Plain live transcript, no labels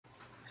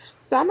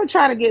So I'm gonna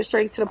try to get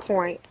straight to the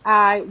point.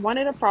 I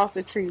wanted to frost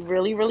the tree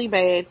really, really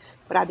bad,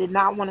 but I did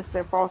not want to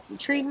spend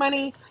frosted tree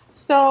money.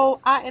 So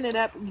I ended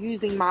up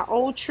using my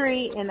old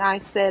tree and I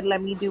said,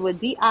 let me do a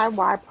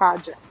DIY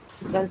project.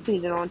 Done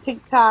seen it on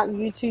TikTok,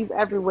 YouTube,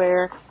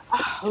 everywhere.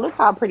 Look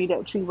how pretty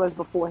that tree was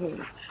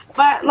beforehand.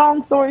 But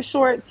long story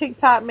short,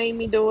 TikTok made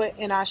me do it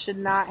and I should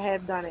not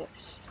have done it.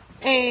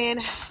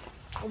 And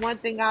one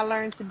thing I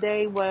learned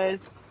today was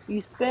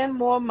you spend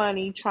more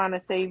money trying to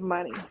save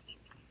money.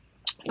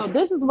 So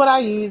this is what I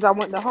use. I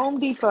went to Home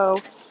Depot,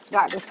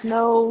 got the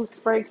snow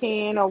spray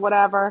can or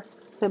whatever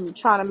to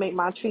try to make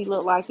my tree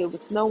look like it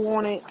was snow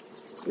on it.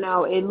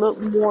 No, it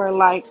looked more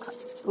like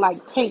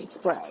paint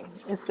spray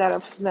instead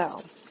of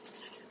snow.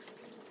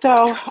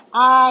 So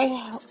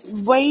I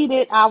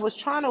waited. I was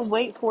trying to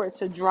wait for it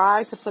to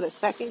dry to put a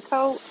second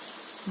coat,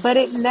 but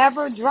it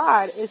never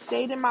dried. It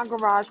stayed in my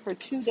garage for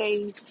 2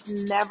 days,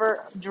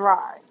 never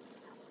dried.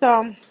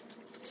 So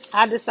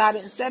I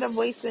decided instead of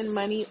wasting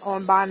money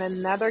on buying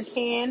another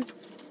can,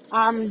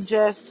 I'm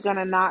just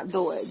gonna not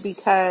do it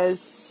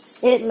because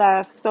it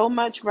left so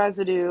much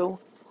residue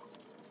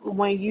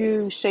when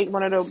you shake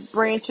one of the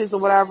branches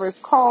or whatever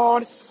it's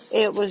called.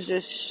 It was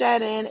just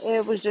shedding.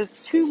 It was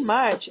just too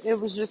much.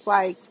 It was just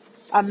like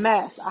a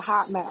mess, a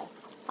hot mess.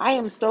 I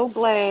am so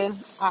glad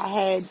I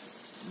had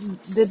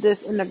did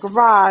this in the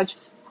garage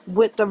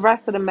with the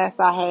rest of the mess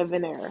I have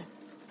in there.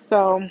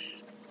 So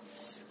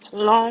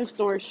long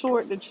story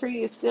short, the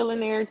tree is still in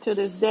there to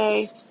this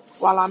day.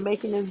 While I'm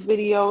making this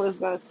video, it's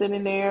gonna sit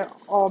in there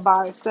all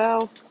by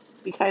itself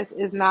because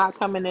it's not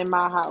coming in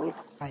my house.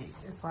 Like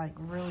it's like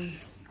really,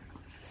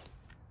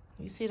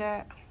 you see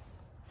that?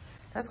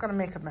 That's gonna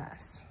make a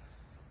mess.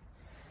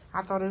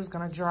 I thought it was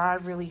gonna dry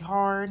really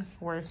hard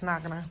where it's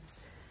not gonna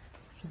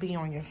be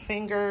on your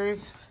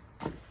fingers.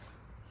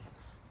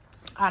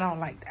 I don't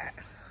like that.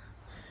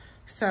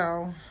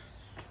 So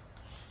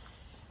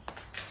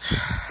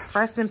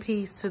rest in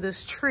peace to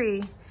this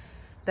tree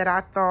that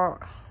I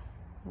thought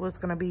was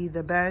gonna be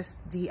the best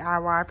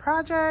DIY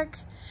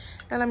project.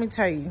 And let me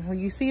tell you, when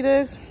you see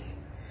this,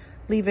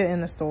 leave it in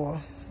the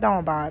store.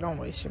 Don't buy it, don't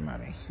waste your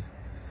money.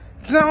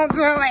 Don't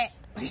do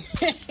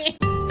it.